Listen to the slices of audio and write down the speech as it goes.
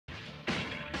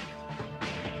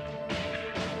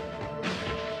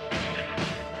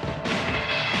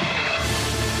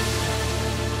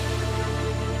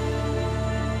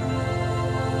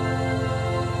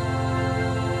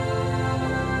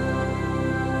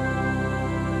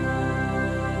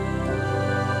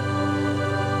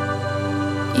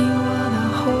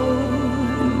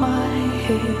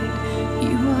head.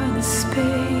 You are the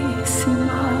space in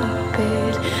my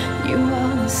bed. You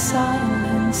are the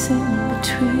silence in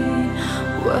between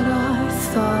what I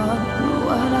thought and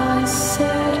what I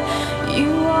said.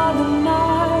 You are the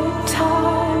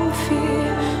nighttime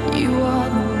fear. You are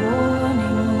the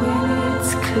warning when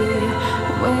it's clear.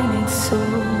 When it's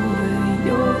over,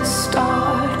 you're the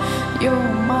start.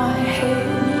 You're my head,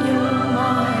 you're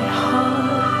my heart.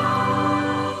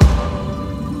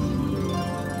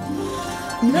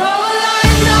 No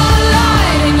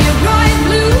light in your bright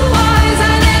blue eyes.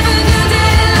 I never knew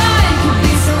daylight could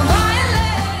be so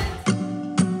violent.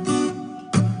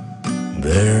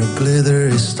 There are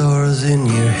glittery stars in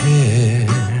your hair,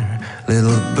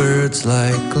 little birds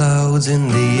like clouds in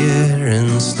the air,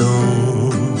 and stones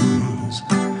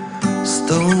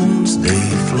they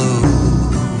float.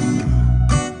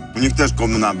 U nich też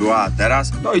komuna była, a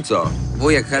teraz? No i co?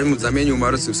 Wujek Helmut zamienił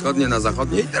Marsy Wschodnie na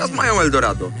zachodnie i teraz mają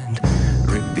Eldorado.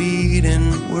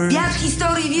 Wiatr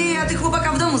historii wieje, a ty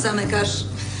chłopaka w domu zamykasz.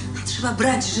 Trzeba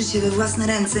brać życie we własne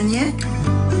ręce, nie?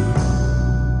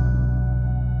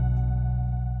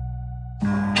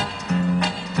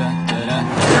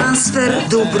 Transfer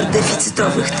dóbr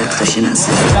deficytowych, tak to się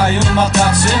nazywa.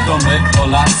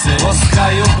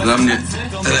 Dla mnie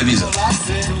telewizor.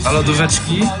 A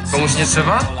lodóweczki? Komuś nie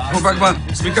trzeba? Chłopak ma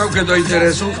smykałkę do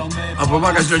interesów, a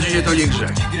pomagać rodzinie to nie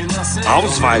grzech.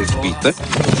 Old Spice bite.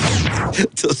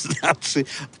 To znaczy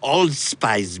Old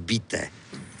Spice bite.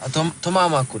 A to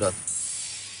mama akurat.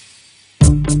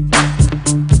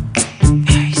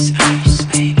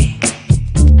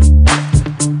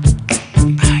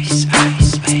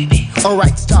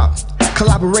 Alright, stop,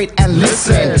 collaborate and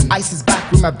listen. Ice is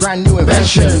back with my brand new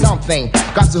invention. Something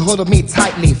got a hold of me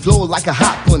tightly, flow like a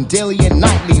hot one daily and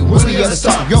nightly. Will you ever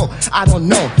stop? Yo, I don't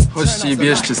know. Chodźcie i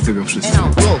bierzcie z tego wszystkiego.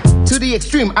 To the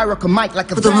extreme, I rock a mic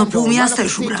like a Podobno pół miasta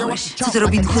już ubrałeś. Co ty,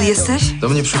 Robin Hood, jesteś? Do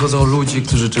mnie przychodzą ludzie,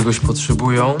 którzy czegoś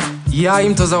potrzebują i ja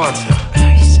im to załatwiam.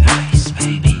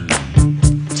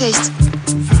 Cześć.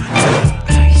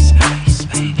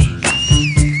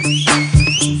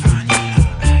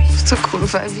 To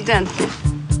kurwa, ewidentnie.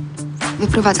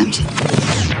 Wyprowadzam się.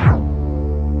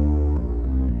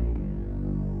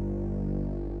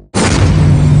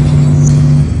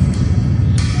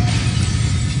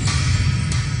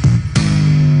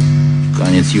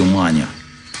 Koniec Yumania.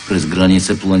 Przez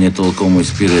granicę płynie tylko mój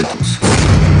spirytus.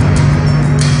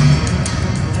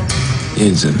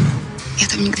 Jedź ze mną. Ja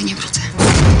tam nigdy nie wrócę.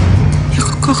 Ja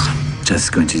go kocham. Czas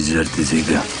skończyć żarty z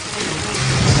Iga.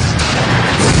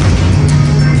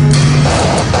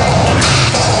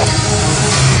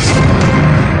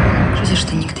 Przecież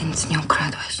ty nigdy nic nie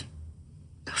ukradłeś.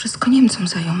 To wszystko Niemcom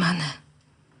zajomane.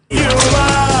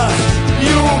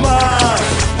 Yuma,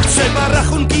 trzeba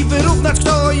rachunki wyrównać,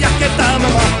 kto jakie tam ma.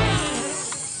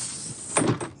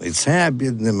 No i co ja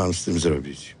biedny mam z tym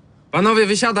zrobić? Panowie,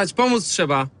 wysiadać, pomóc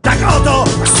trzeba. Tak oto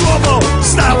słowo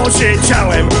stało się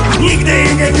ciałem.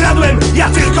 Nigdy nie kradłem, ja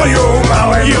tylko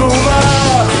jumałem. Yuma,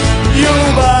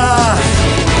 Yuma.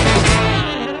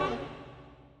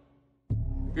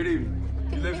 Good evening.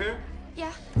 You live here?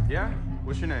 Yeah. Yeah?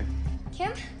 What's your name?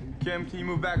 Kim? Kim, can you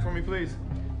move back for me, please?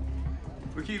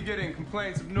 We keep getting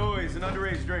complaints of noise and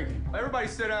underage drinking. Everybody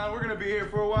sit down, we're gonna be here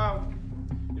for a while.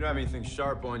 You don't have anything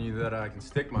sharp on you that I can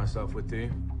stick myself with, do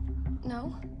you?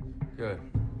 No. Good.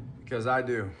 Because I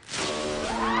do.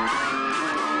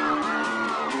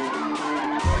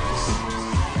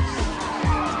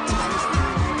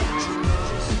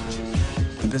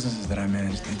 The businesses that I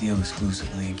manage, they deal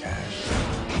exclusively in cash.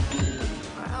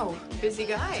 Wow, busy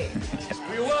guy.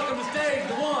 You're welcome to stage,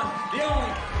 the one, the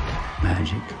only.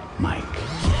 Magic Mike.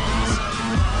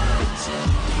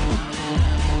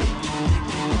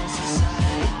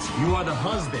 You are the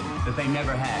husband that they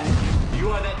never had. You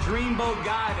are that dreamboat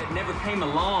guy that never came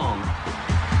along.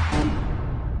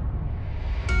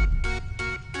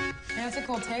 That's a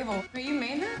cool table. But you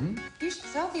made her? You should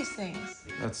sell these things.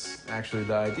 That's actually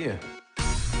the idea.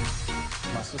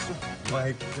 My sister?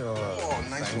 Mike. Oh,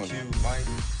 nice one. You, Mike.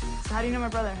 So how do you know my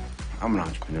brother? I'm an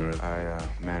entrepreneur. I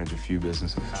manage a few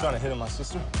businesses. Trying to hit on my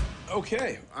sister?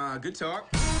 Okay, good talk.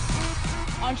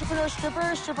 Entrepreneur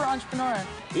stripper, stripper entrepreneur.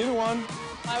 Either one.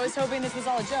 I was hoping this was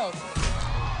all a joke.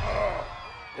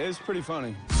 It's pretty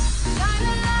funny.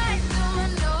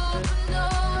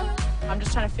 I'm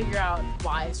just trying to figure out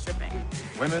why stripping.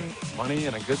 Women, money,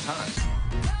 and a good time.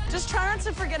 Just try not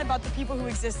to forget about the people who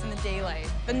exist in the daylight,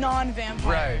 the non-vampires.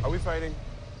 Right. Are we fighting?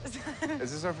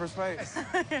 Is this our first fight?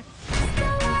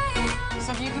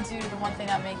 So if you could do the one thing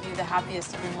that make you the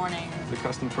happiest every morning. The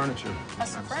custom furniture.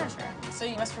 Custom furniture. So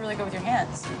you must be really good with your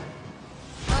hands.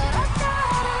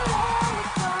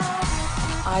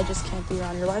 I just can't be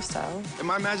around your lifestyle.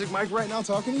 Am I Magic Mike right now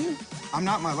talking to you? I'm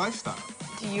not my lifestyle.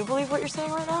 Do you believe what you're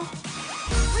saying right now?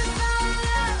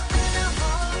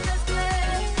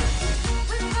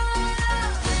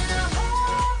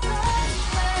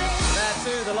 That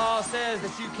too, the law says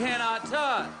that you cannot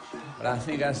touch. But I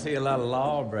think I see a lot of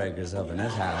lawbreakers up in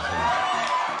this house.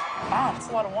 Wow, it's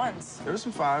a lot of ones. There were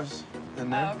some 5s in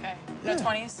there. Oh, okay. No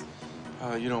 20s?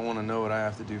 You don't want to know what I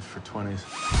have to do for 20s.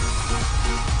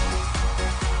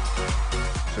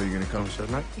 So you're gonna come show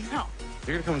tonight? No.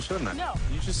 You're gonna come to show tonight? No.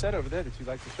 You just said over there that you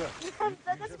like the show.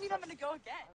 That doesn't mean I'm gonna go again.